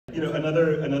You know,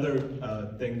 another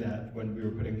thing that when we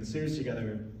were putting the series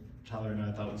together, Tyler and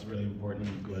I thought was really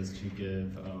important was to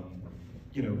give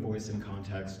you know, voice and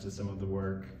context to some of the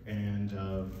work. And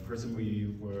the person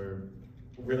we were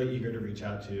really eager to reach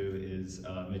out to is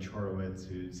Mitch Horowitz,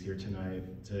 who's here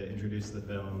tonight to introduce the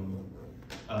film.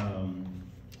 I'll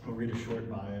read a short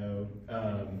bio.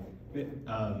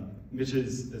 Mitch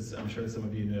is, as I'm sure some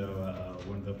of you know,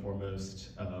 one of the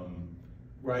foremost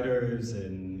writers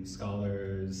and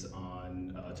scholars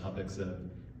on topics of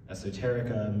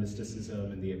esoterica,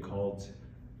 mysticism, and the occult.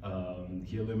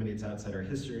 He illuminates outsider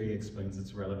history, explains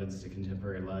its relevance to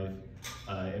contemporary life,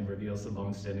 and reveals the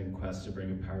long-standing quest to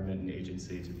bring empowerment and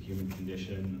agency to the human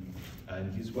condition.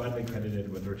 And he's widely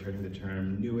credited with returning the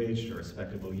term New Age to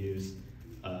respectable use.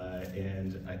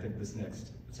 And I think this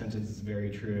next sentence is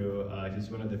very true. He's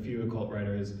one of the few occult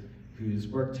writers whose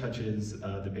work touches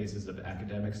the basis of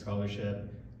academic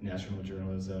scholarship, national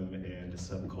journalism, and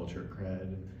subculture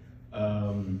cred.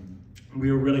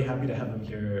 We were really happy to have him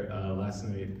here last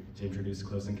night to introduce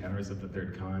Close Encounters of the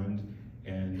Third Kind,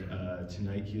 and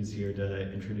tonight he is here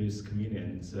to introduce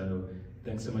Communion. So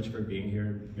thanks so much for being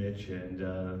here, Mitch,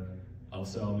 and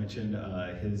also I'll mention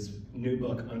his new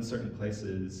book, Uncertain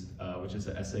Places, which is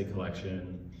an essay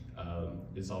collection,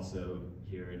 is also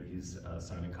here, and he's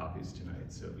signing copies tonight,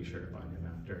 so be sure to find him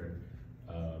after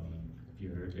if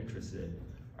you're interested.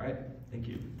 All right, thank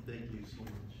you. Thank you so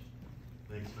much.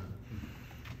 Thanks, man.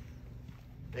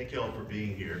 Thank you all for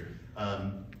being here.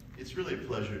 It's really a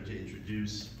pleasure to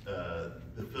introduce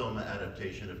the film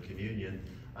adaptation of Communion.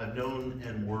 I've known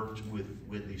and worked with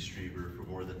Whitley Strieber for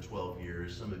more than 12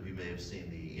 years. Some of you may have seen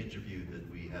the interview that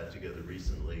we had together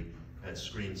recently at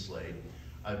Screen Slate.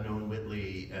 I've known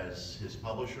Whitley as his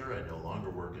publisher. I no longer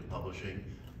work in publishing.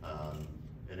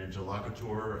 An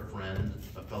interlocutor, a friend,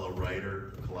 a fellow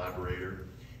writer, a collaborator.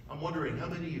 I'm wondering how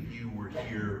many of you were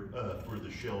here for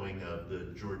the showing of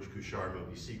the George Kuchar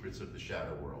movie, Secrets of the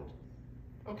Shadow World?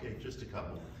 Okay, just a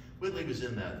couple. Whitley was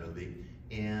in that movie,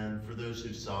 and for those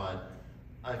who saw it,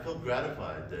 I felt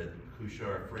gratified that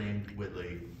Kuchar framed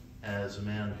Whitley as a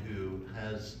man who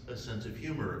has a sense of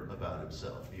humor about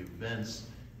himself. The events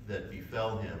that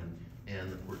befell him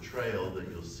and the portrayal that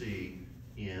you'll see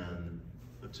in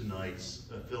tonight's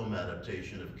film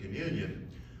adaptation of Communion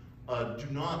do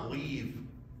not leave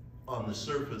on the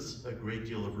surface a great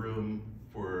deal of room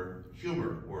for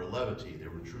humor or levity. They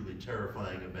were truly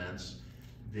terrifying events.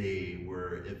 They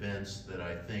were events that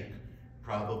I think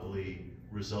probably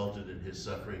resulted in his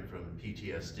suffering from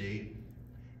PTSD.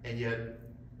 And yet,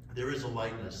 there is a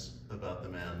lightness about the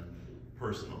man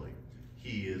personally.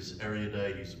 He is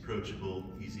erudite, he's approachable,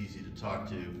 he's easy to talk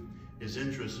to. His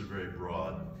interests are very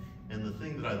broad. And the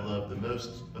thing that I love the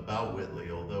most about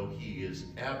Whitley, although he is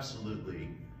absolutely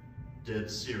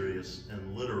dead serious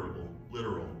and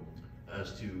literal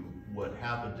as to what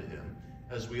happened to him,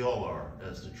 as we all are,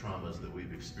 as the traumas that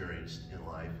we've experienced in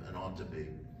life and ought to be.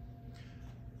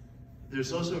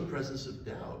 There's also a presence of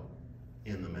doubt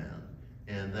in the man,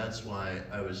 and that's why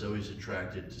I was always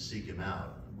attracted to seek him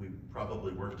out. We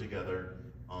probably worked together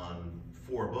on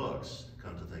 4 books,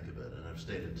 come to think of it, and I've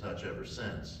stayed in touch ever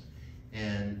since.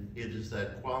 And it is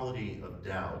that quality of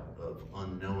doubt, of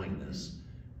unknowingness,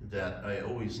 that I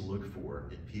always look for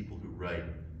in people who write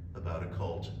about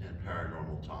occult and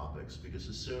paranormal topics, because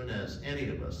as soon as any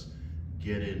of us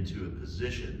get into a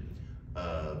position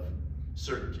of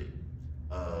certainty,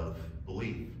 of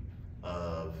belief,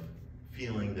 of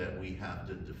feeling that we have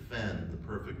to defend the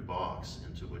perfect box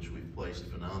into which we've placed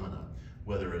phenomena,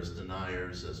 whether as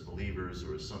deniers, as believers,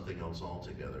 or as something else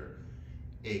altogether,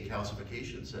 a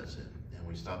calcification sets in, and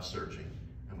we stop searching,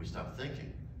 and we stop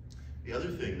thinking. The other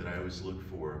thing that I always look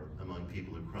for among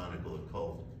people who chronicle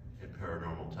occult and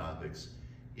paranormal topics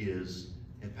is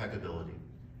impeccability,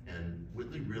 and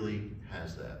Whitley really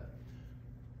has that.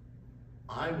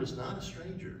 I was not a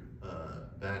stranger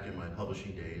back in my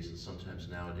publishing days, and sometimes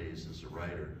nowadays as a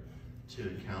writer, to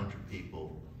encounter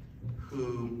people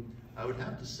who, I would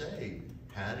have to say,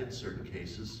 had in certain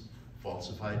cases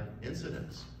falsified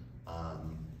incidents.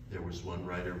 There was one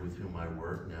writer with whom I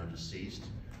worked, now deceased,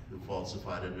 who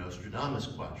falsified a Nostradamus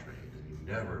quatrain, and you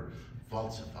never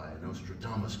falsify a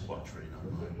Nostradamus quatrain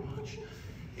on my watch.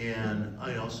 And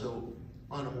I also,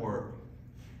 on a more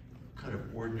kind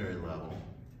of ordinary level,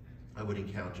 I would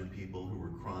encounter people who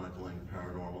were chronicling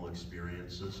paranormal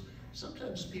experiences,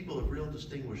 sometimes people of real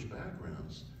distinguished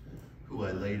backgrounds, who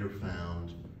I later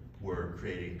found were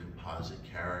creating composite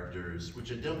characters,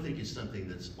 which I don't think is something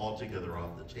that's altogether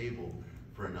off the table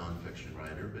for a nonfiction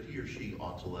writer, but he or she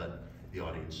ought to let the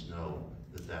audience know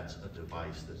that that's a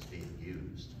device that's being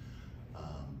used.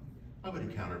 I would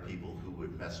encounter people who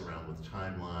would mess around with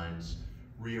timelines,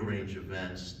 rearrange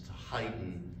events to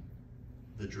heighten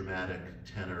the dramatic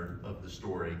tenor of the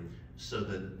story so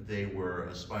that they were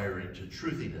aspiring to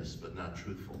truthiness but not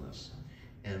truthfulness.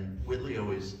 And Whitley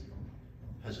always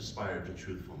has aspired to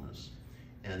truthfulness.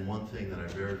 And one thing that I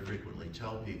very frequently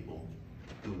tell people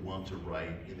who want to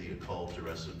write in the occult or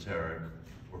esoteric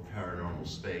or paranormal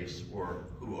space, or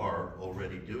who are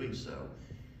already doing so,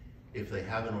 if they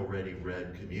haven't already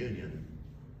read Communion,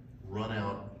 run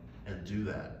out and do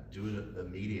that. Do it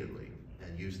immediately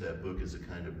and use that book as a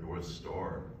kind of North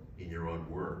Star in your own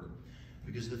work.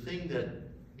 Because the thing that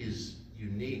is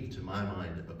unique to my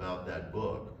mind about that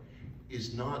book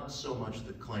is not so much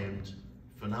the claimed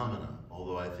phenomena,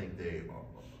 although I think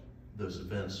those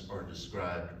events are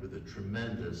described with a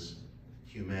tremendous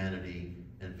humanity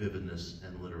and vividness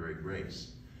and literary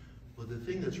grace. But the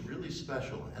thing that's really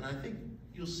special, and I think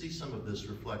you'll see some of this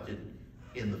reflected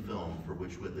in the film for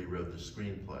which Whitley wrote the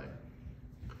screenplay,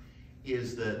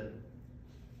 is that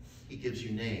he gives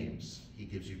you names, he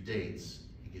gives you dates,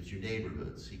 he gives you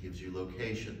neighborhoods, he gives you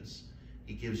locations,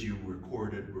 he gives you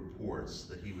recorded reports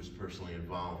that he was personally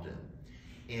involved in.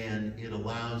 And it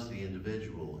allows the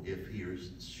individual, if he or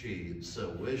she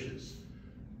so wishes,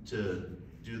 to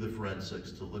do the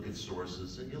forensics, to look at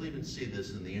sources, and you'll even see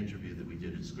this in the interview that we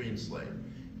did at Screenslate.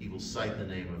 He will cite the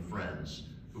name of friends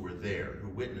who were there, who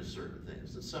witnessed certain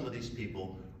things. And some of these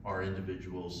people are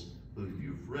individuals who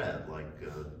you've read, like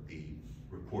the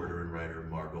reporter and writer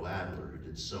Margot Adler, who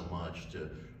did so much to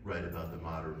write about the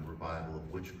modern revival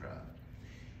of witchcraft.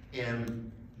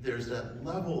 And there's that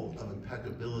level of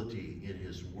impeccability in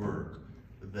his work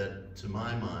that, to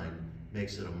my mind,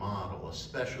 makes it a model,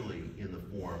 especially in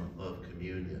the form of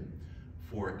Communion,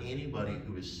 for anybody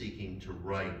who is seeking to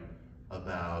write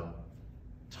about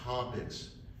topics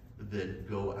that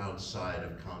go outside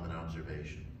of common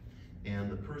observation.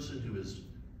 And the person who is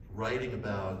writing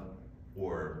about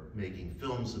or making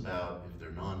films about, if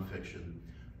they're nonfiction,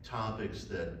 topics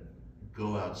that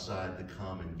go outside the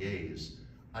common gaze,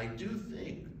 I do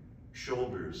think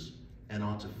shoulders, and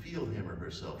ought to feel him or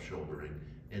herself shouldering,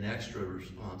 an extra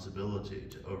responsibility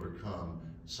to overcome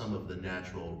some of the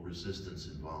natural resistance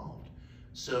involved.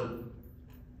 So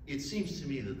it seems to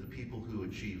me that the people who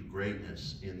achieve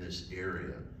greatness in this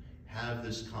area have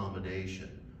this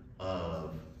combination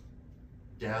of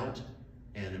doubt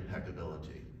and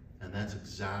impeccability. And that's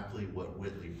exactly what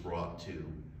Whitley brought to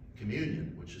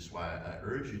Communion, which is why I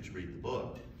urge you to read the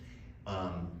book.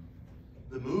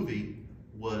 The movie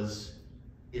was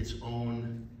its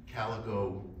own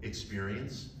Calico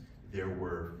experience. There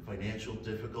were financial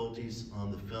difficulties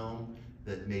on the film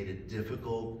that made it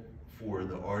difficult for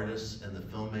the artists and the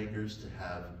filmmakers to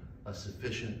have a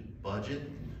sufficient budget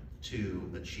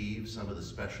to achieve some of the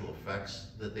special effects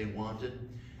that they wanted.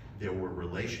 There were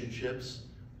relationships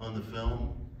on the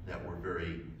film that were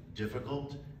very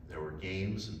difficult. There were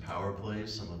games and power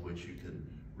plays, some of which you can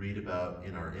read about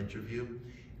in our interview.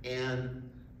 And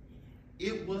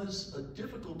it was a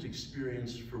difficult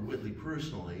experience for Whitley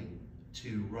personally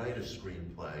to write a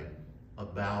screenplay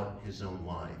about his own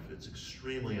life. It's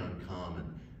extremely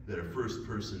uncommon that a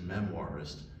first-person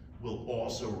memoirist will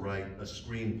also write a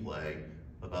screenplay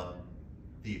about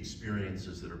the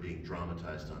experiences that are being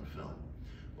dramatized on film.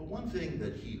 But one thing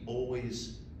that he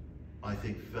always, I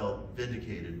think, felt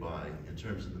vindicated by in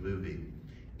terms of the movie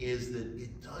is that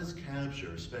it does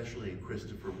capture, especially in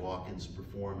Christopher Walken's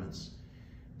performance,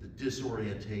 the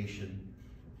disorientation,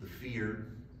 the fear,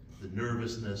 the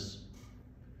nervousness,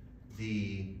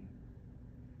 the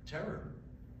terror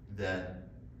that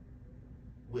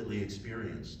Whitley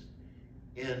experienced.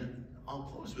 And I'll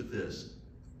close with this.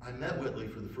 I met Whitley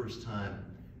for the first time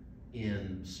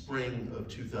in spring of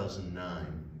 2009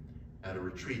 at a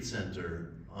retreat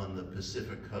center on the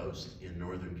Pacific Coast in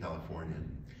Northern California.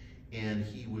 And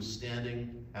he was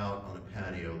standing out on a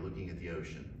patio looking at the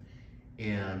ocean.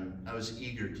 And I was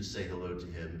eager to say hello to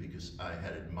him because I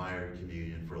had admired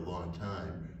Communion for a long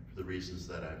time for the reasons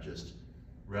that I've just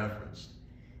referenced.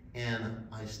 And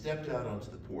I stepped out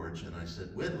onto the porch and I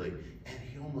said, "Whitley," and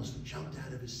he almost jumped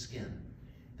out of his skin.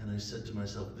 And I said to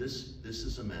myself, this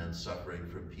is a man suffering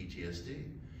from PTSD.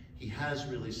 He has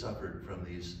really suffered from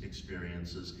these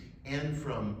experiences and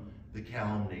from the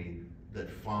calumny that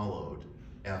followed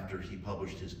after he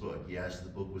published his book. Yes, the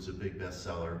book was a big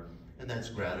bestseller, and that's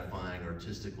gratifying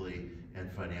artistically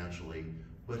and financially,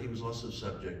 but he was also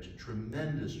subject to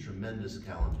tremendous, tremendous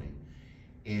calumny.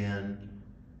 And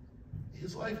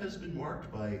his life has been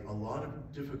marked by a lot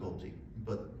of difficulty,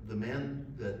 but the man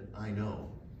that I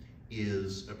know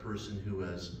is a person who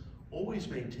has always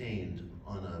maintained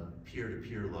on a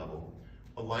peer-to-peer level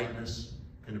a lightness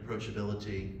an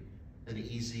approachability, an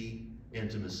easy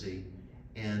intimacy,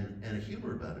 and a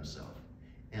humor about himself.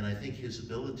 And I think his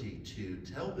ability to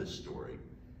tell this story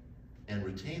and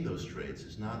retain those traits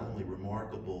is not only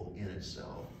remarkable in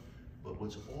itself, but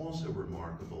what's also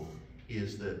remarkable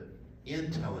is that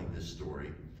in telling this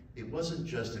story, it wasn't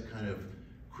just a kind of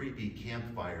creepy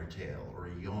campfire tale or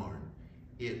a yarn.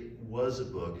 It was a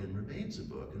book and remains a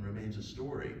book and remains a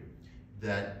story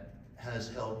that has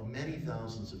helped many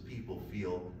thousands of people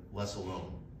feel less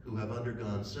alone, who have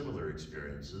undergone similar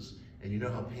experiences, and you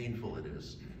know how painful it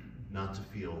is not to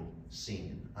feel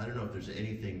seen. I don't know if there's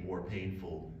anything more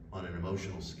painful on an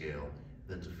emotional scale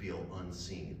than to feel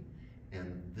unseen.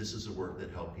 And this is a work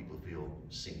that helped people feel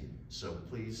seen. So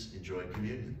please enjoy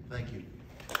Communion. Thank you.